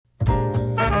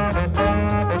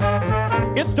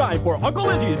It's time for Uncle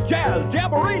Izzy's Jazz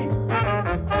Jamboree,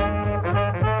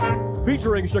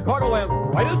 featuring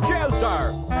Chicagoland's brightest jazz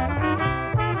stars.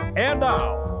 And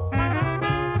now,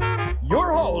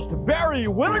 your host, Barry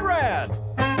Winograd.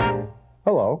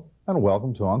 Hello, and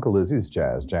welcome to Uncle Izzy's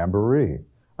Jazz Jamboree.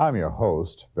 I'm your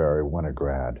host, Barry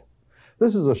Winograd.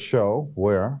 This is a show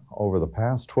where, over the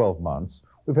past 12 months,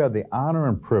 we've had the honor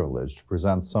and privilege to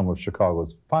present some of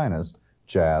Chicago's finest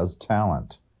jazz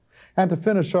talent. And to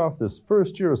finish off this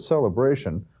first year of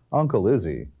celebration, Uncle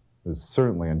Izzy, who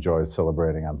certainly enjoys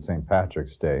celebrating on St.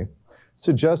 Patrick's Day,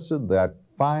 suggested that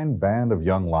fine band of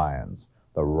young lions,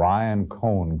 the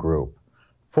Cohen Group,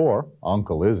 for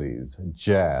Uncle Izzy's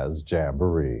Jazz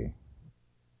Jamboree.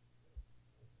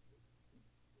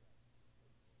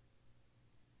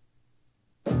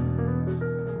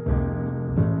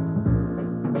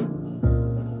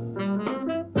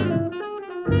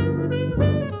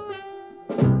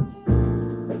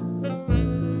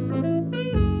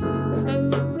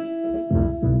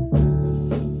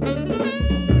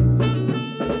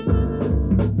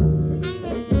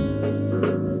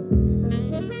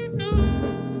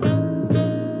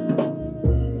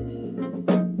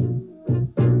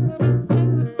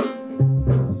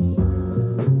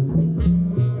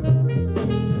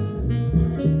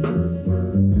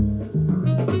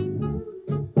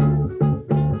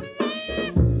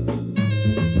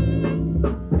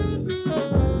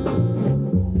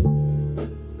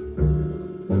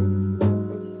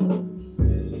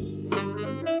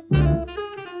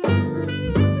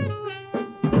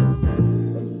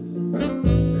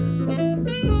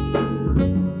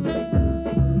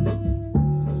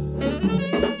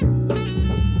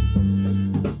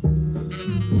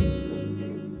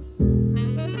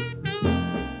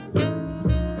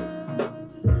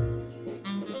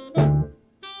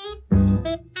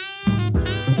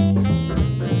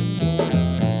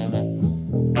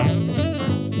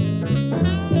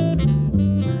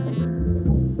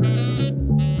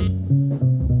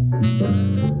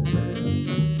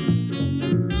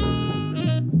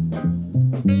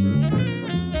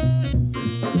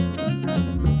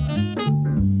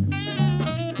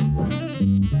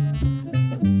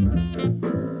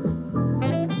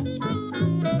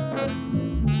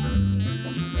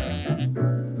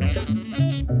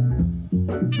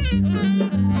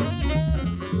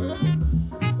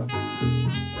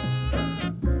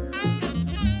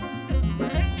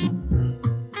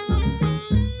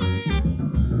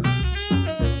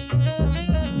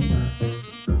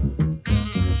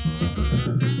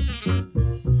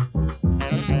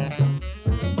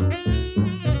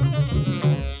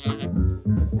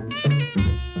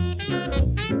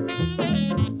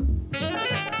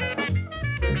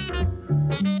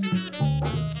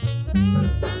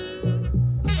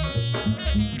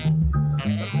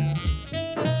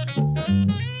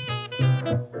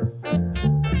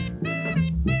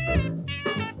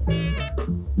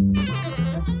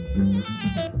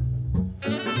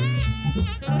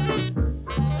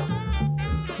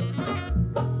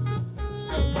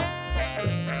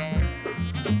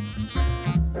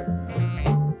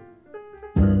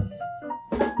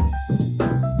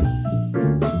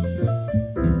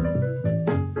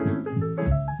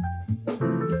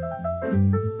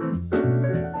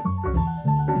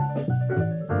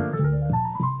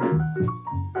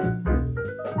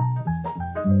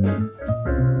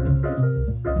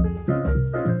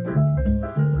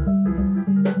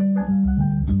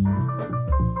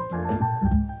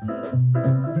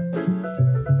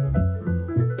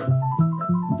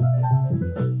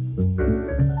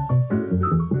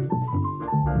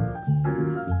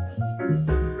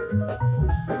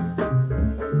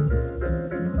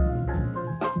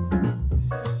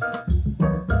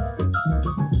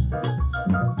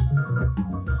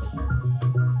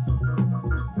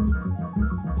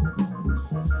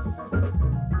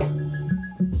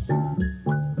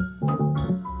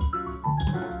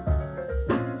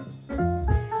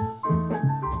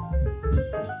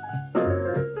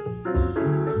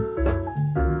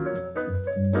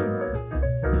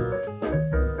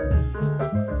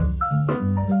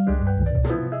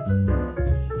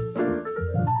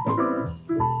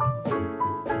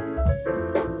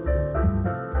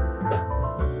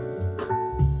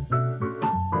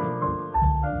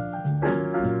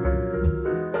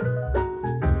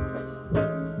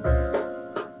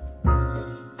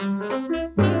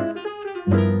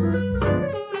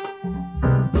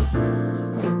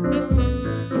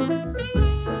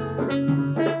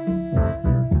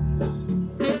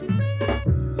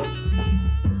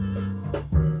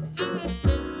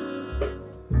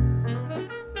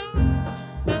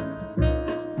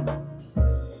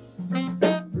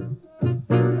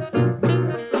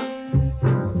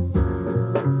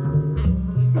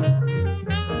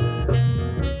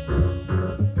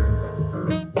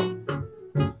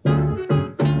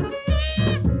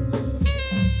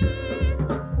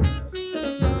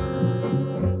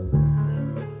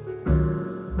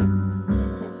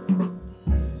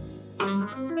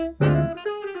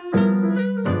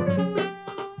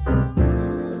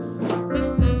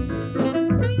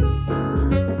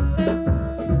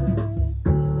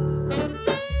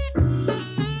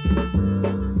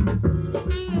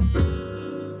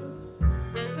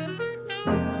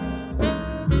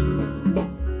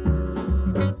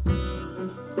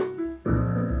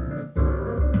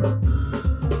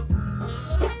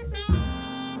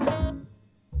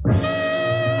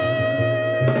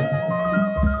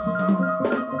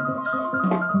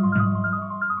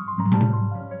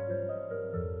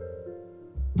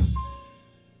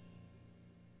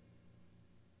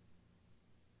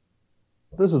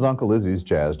 This is Uncle Izzy's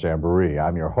Jazz Jamboree.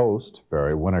 I'm your host,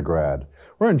 Barry Winograd.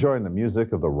 We're enjoying the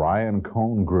music of the Ryan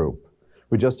Cohen Group.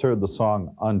 We just heard the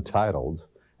song Untitled.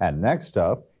 And next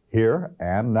up, Here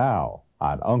and Now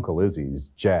on Uncle Izzy's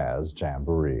Jazz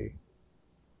Jamboree.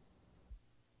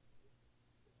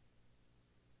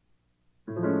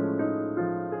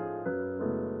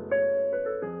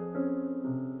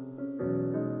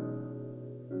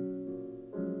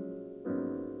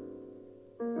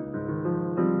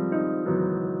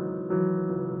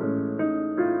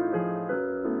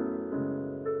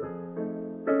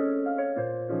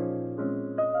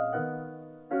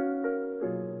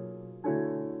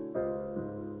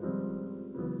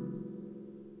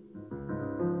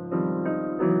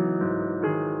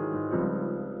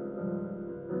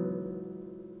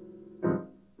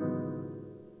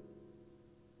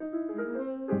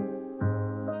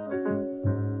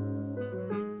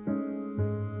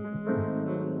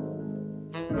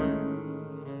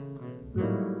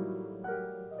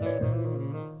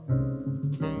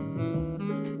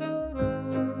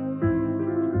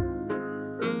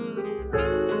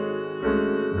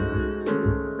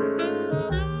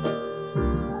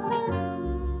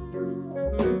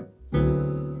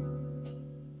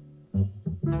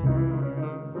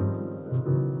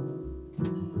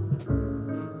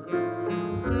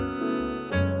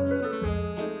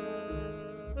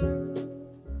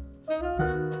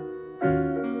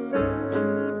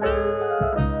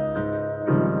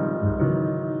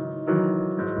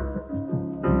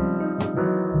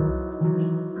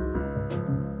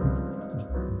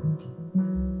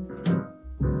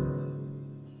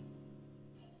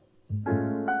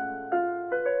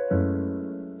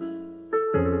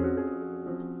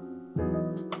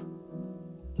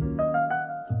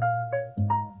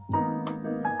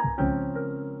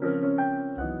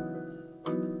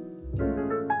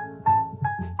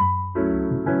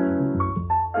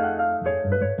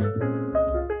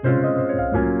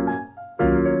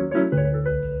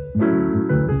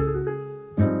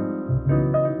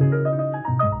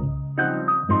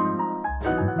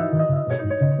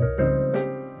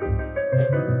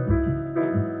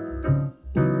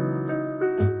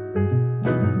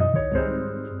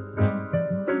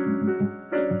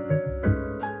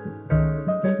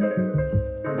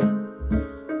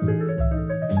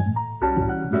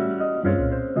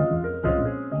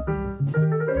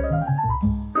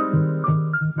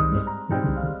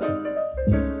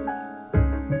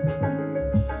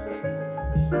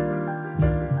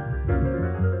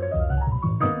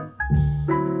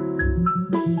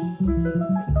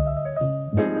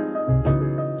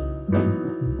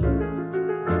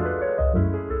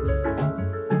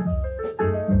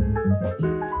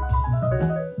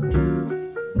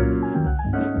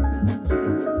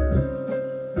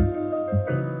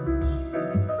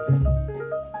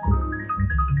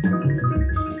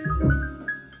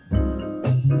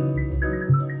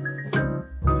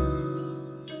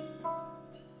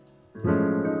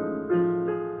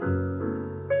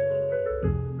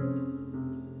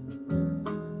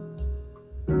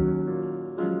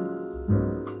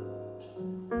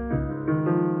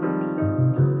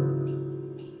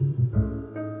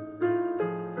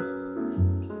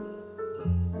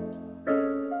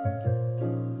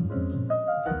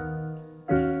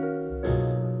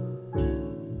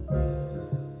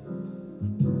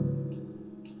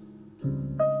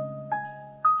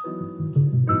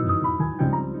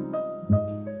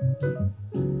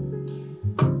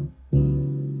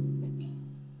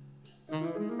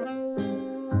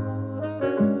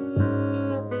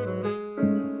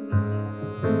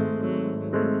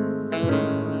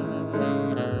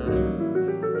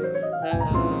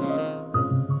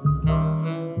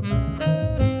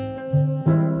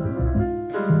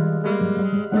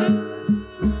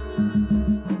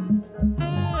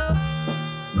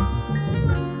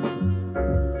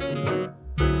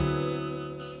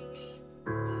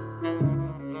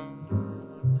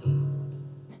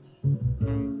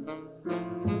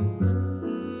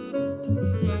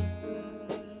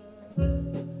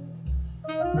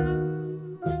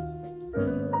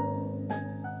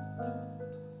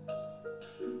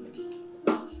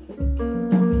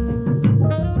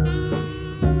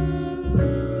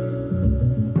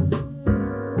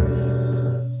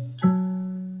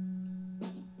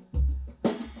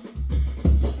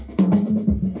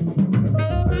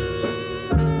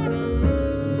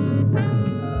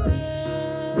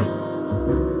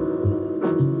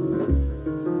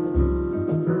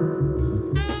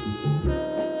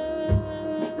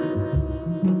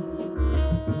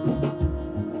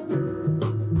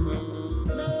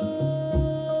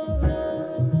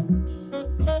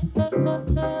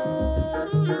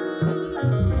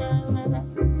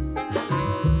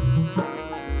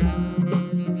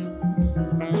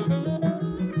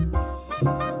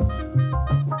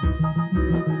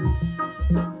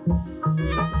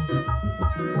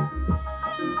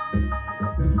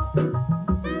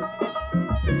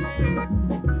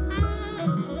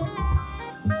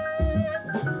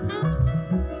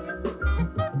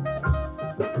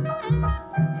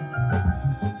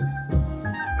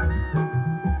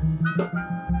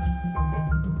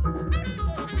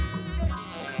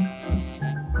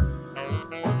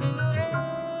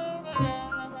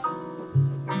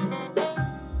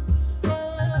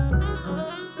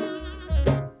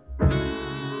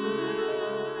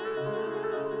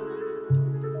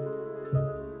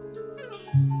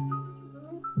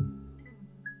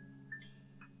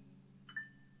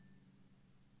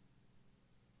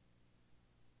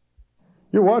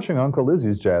 watching Uncle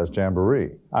Lizzie's Jazz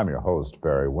Jamboree. I'm your host,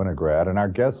 Barry Winograd, and our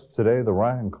guests today, the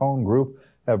Ryan Cohen Group,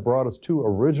 have brought us two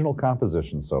original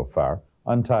compositions so far,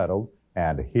 untitled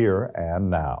and Here and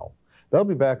Now. They'll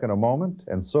be back in a moment,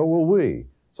 and so will we.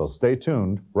 So stay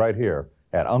tuned right here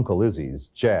at Uncle Lizzie's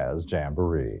Jazz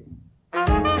Jamboree.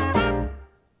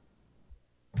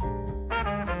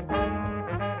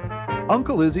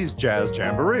 Uncle Lizzie's Jazz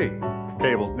Jamboree,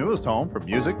 cable's newest home for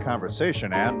music,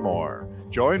 conversation, and more.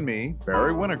 Join me,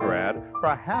 Barry Winograd, for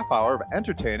a half hour of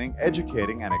entertaining,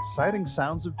 educating, and exciting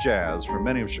sounds of jazz from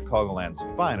many of Chicagoland's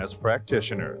finest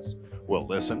practitioners. We'll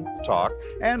listen, talk,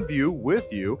 and view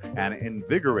with you an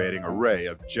invigorating array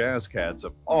of jazz cats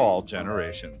of all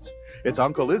generations. It's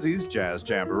Uncle Lizzie's Jazz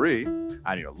Jamboree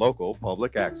on your local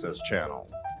public access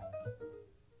channel.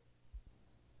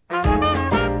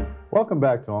 Welcome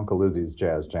back to Uncle Lizzie's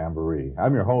Jazz Jamboree.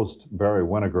 I'm your host, Barry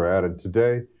Winograd, and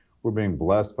today we're being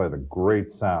blessed by the great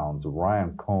sounds of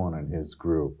Ryan Cohen and his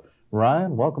group.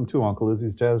 Ryan, welcome to Uncle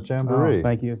Lizzie's Jazz Jamboree. Oh,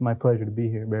 thank you. It's my pleasure to be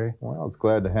here, Barry. Well, it's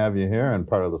glad to have you here and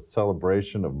part of the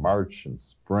celebration of March and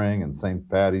spring and St.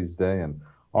 Patty's Day and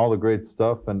all the great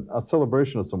stuff, and a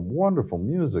celebration of some wonderful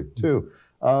music, too.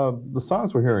 The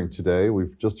songs we're hearing today,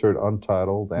 we've just heard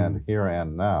Untitled and Here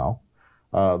and Now.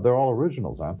 They're all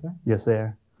originals, aren't they? Yes, they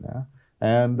are. Yeah.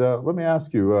 And let me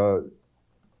ask you,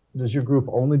 does your group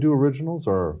only do originals,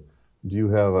 or do you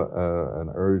have an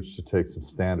urge to take some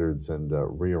standards and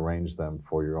rearrange them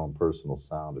for your own personal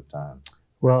sound at times?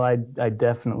 Well, I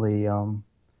definitely, I'm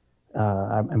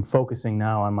focusing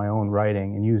now on my own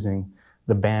writing and using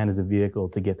the band as a vehicle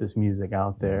to get this music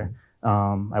out there.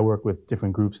 I work with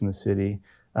different groups in the city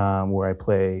where I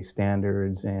play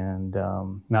standards and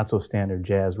not so standard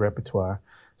jazz repertoire.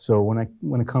 So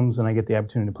when it comes and I get the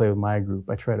opportunity to play with my group,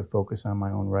 I try to focus on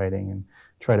my own writing and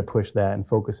try to push that and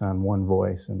focus on one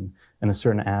voice and a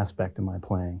certain aspect of my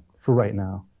playing for right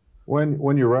now.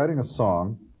 When you're writing a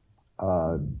song,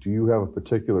 do you have a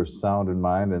particular sound in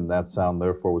mind, and that sound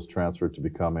therefore was transferred to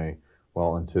become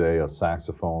today a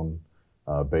saxophone,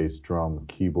 bass, drum,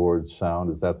 keyboard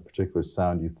sound? Is that the particular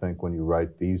sound you think when you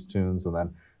write these tunes, and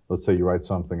then let's say you write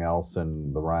something else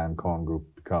and the Ryan Cohen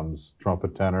Group becomes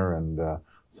trumpet tenor and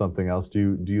something else?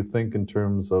 Do you think in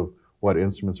terms of what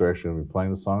instruments are actually going to be playing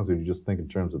the songs, or do you just think in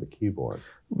terms of the keyboard?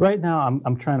 Right now,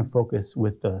 I'm trying to focus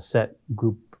with the set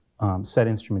group, set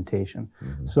instrumentation.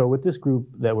 So with this group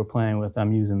that we're playing with,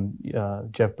 I'm using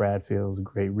Geof Bradfield, who's a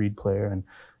great reed player, and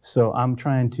so I'm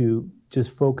trying to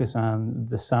just focus on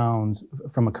the sounds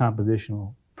from a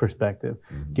compositional perspective,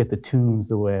 get the tunes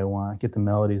the way I want, get the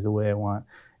melodies the way I want,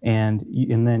 and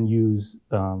then use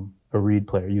a reed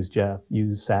player, use Geof,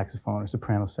 use saxophone or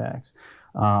soprano sax.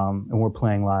 And we're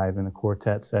playing live in a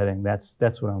quartet setting. That's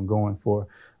what I'm going for,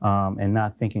 and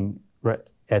not thinking right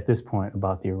at this point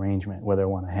about the arrangement, whether I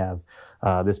want to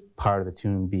have this part of the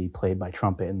tune be played by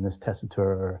trumpet and this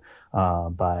tessitura or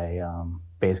by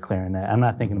bass clarinet. I'm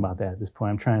not thinking about that at this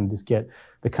point. I'm trying to just get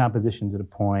the compositions at a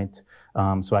point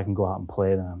so I can go out and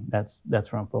play them. That's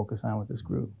what I'm focused on with this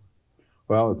group.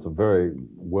 Well, it's a very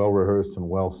well-rehearsed and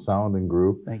well-sounding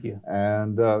group. Thank you.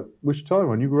 And we should tell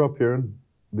everyone, you grew up here in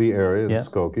the area, in Yes.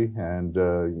 Skokie, and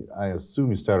I assume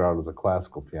you started out as a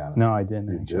classical pianist. No, I didn't.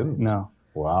 You actually. didn't? No.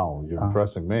 Wow, you're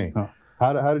impressing me. Oh.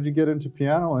 How did you get into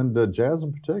piano and jazz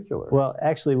in particular? Well,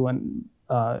 actually, when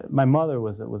my mother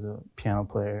was a piano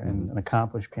player and an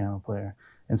accomplished piano player,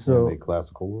 and so in the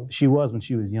classical world? she was when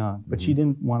she was young, but she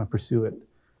didn't want to pursue it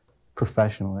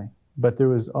professionally. But there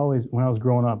was always, when I was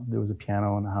growing up, there was a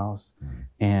piano in the house,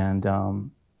 and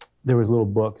there was little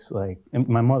books and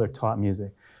my mother taught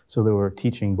music, so there were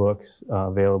teaching books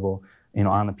available,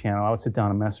 on the piano. I would sit down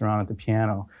and mess around at the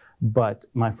piano. But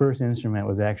my first instrument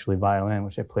was actually violin,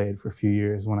 which I played for a few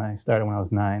years when I started when I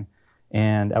was 9.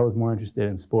 And I was more interested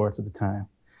in sports at the time.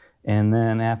 And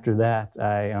then after that,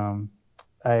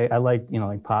 I liked,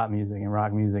 like pop music and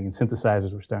rock music, and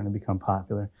synthesizers were starting to become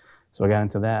popular. So I got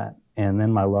into that. And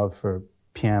then my love for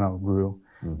piano grew.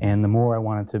 And the more I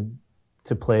wanted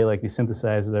to play like these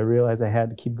synthesizers, I realized I had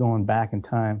to keep going back in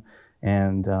time.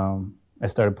 And I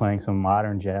started playing some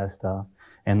modern jazz stuff.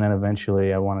 And then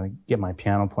eventually I wanted to get my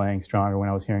piano playing stronger. When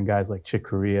I was hearing guys like Chick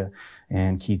Corea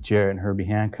and Keith Jarrett and Herbie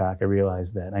Hancock, I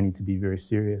realized that I need to be very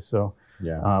serious. So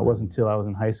it wasn't until I was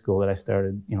in high school that I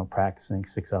started, practicing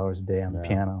 6 hours a day on the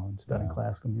piano and studying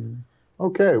classical music.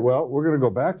 Okay, well, we're going to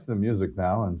go back to the music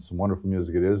now, and some wonderful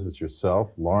music it is. It's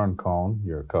yourself, Lorin Cohen,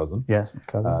 your cousin. Yes, my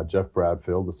cousin. Geof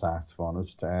Bradfield, the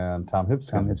saxophonist, and Tom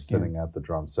Hipskind sitting at the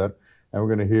drum set. And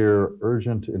we're going to hear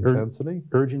Urgent Intensity?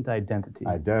 Urgent Identity.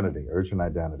 Urgent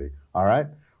Identity. All right,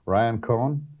 Ryan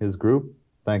Cohen, his group,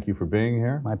 thank you for being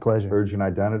here. My pleasure. Urgent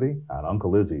Identity on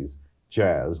Uncle Lizzie's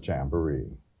Jazz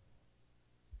Jamboree.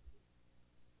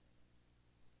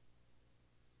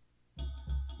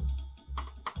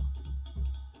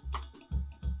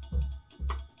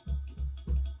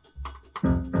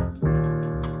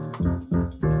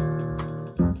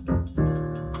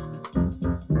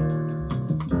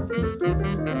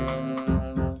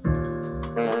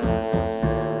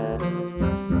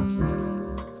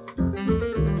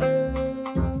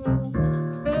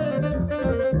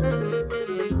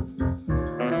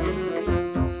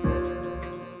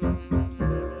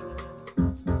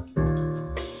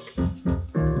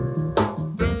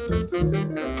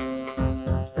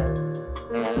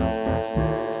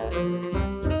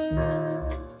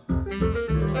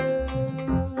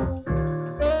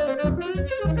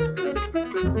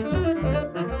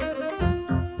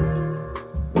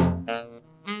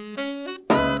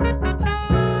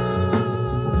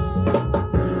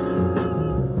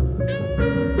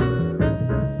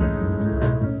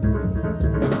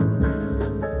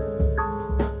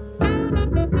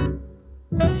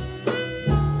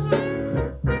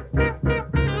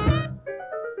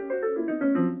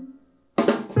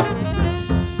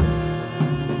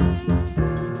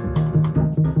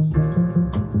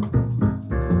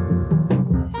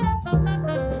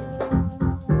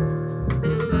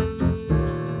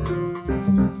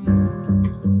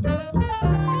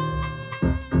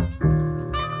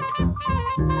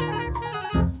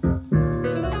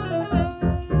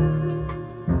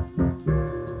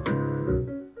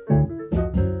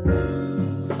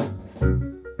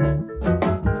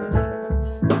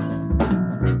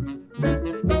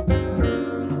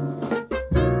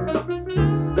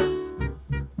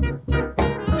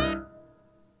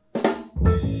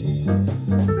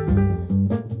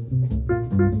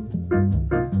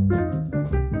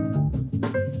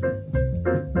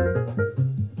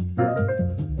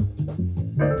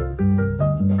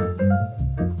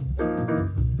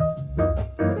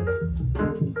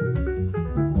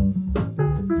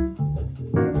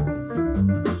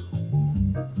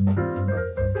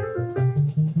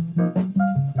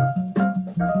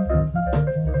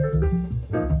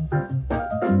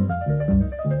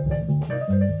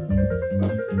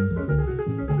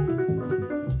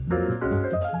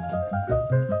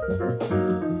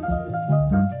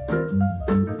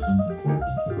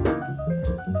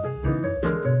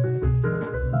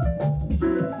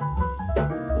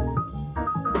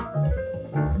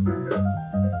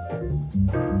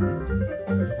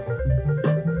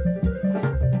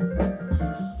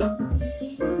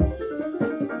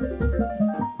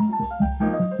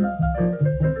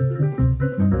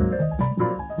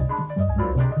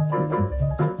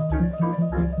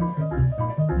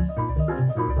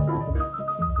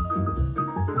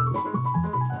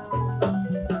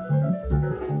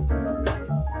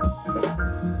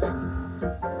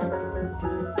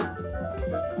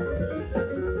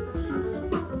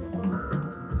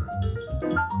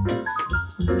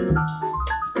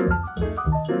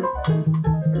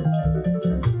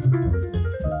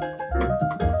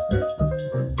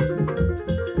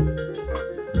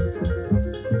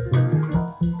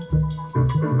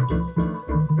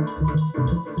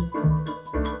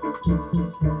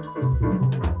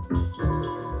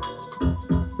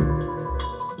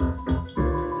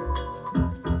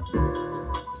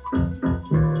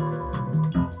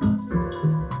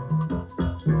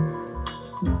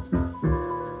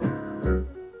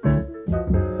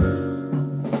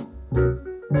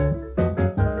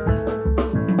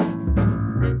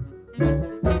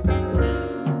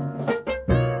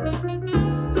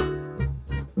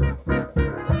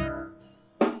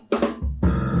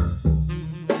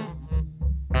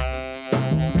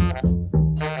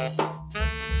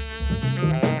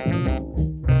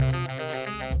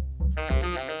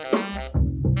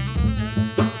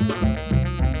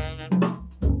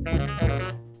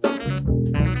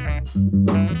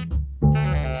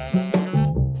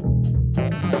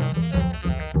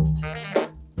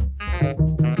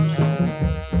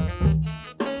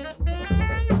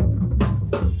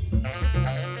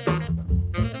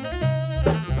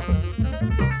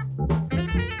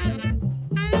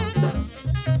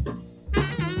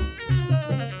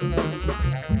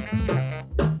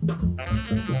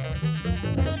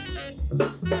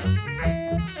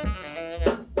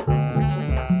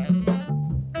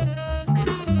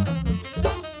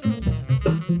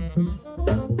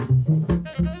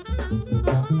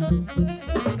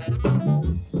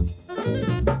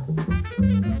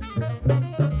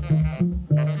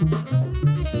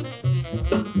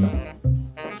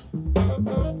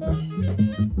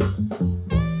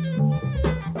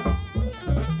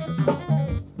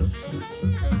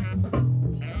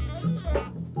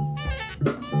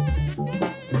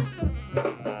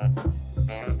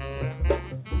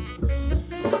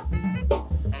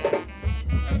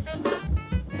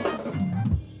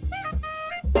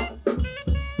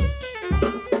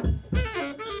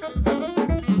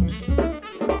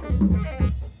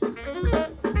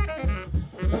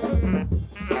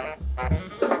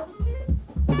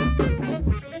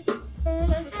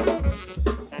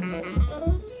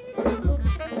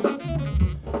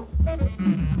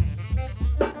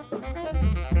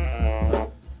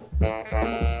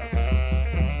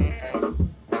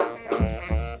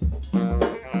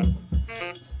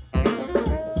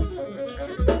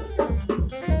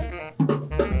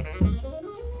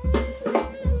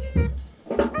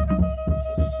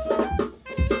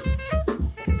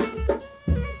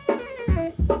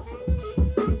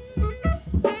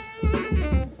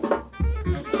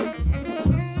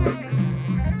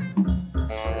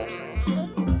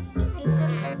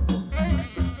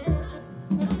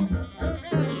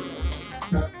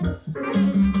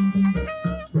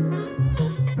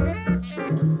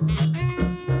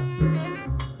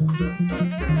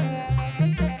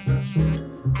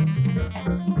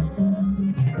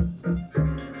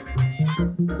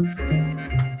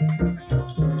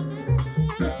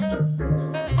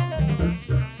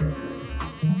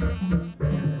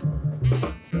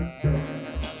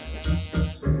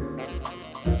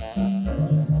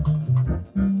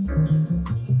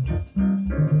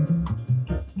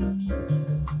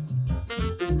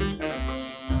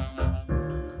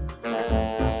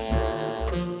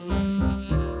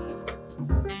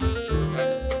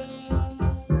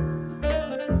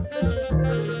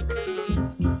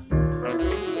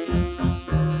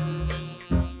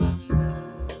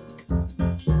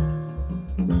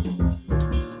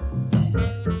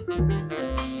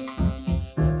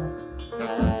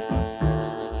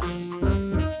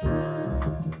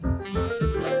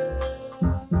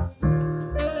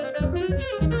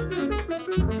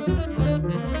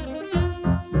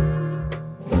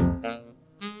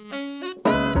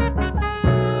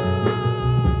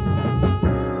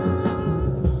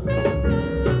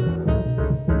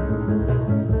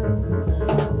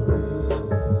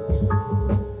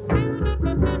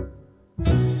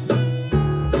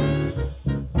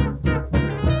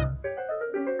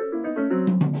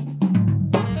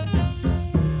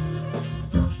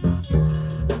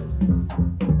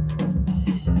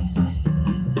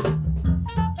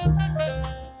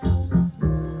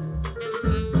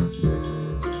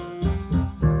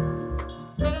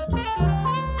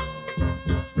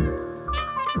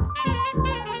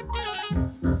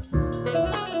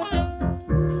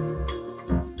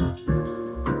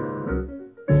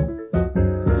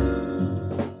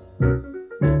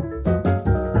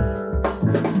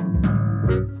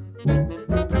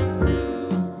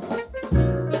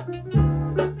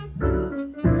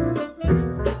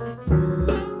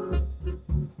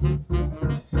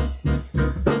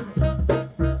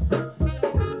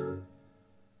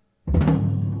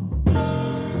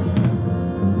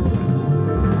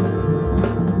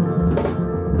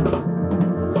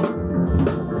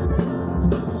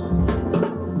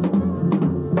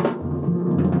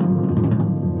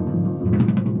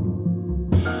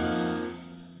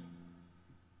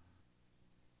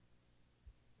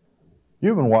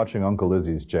 You've been watching Uncle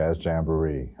Izzy's Jazz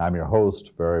Jamboree. I'm your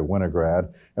host, Barry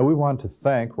Winograd, and we want to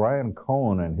thank Ryan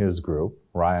Cohen and his group,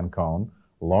 Ryan Cohen,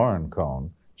 Lorin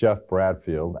Cohen, Geof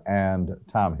Bradfield, and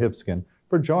Tom Hipskind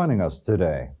for joining us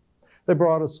today. They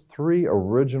brought us 3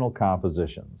 original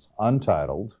compositions,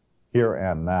 Untitled, Here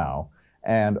and Now,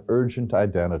 and Urgent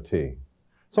Identity.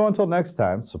 So until next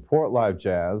time, support live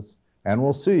jazz, and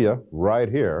we'll see you right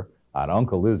here on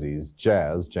Uncle Izzy's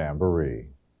Jazz Jamboree.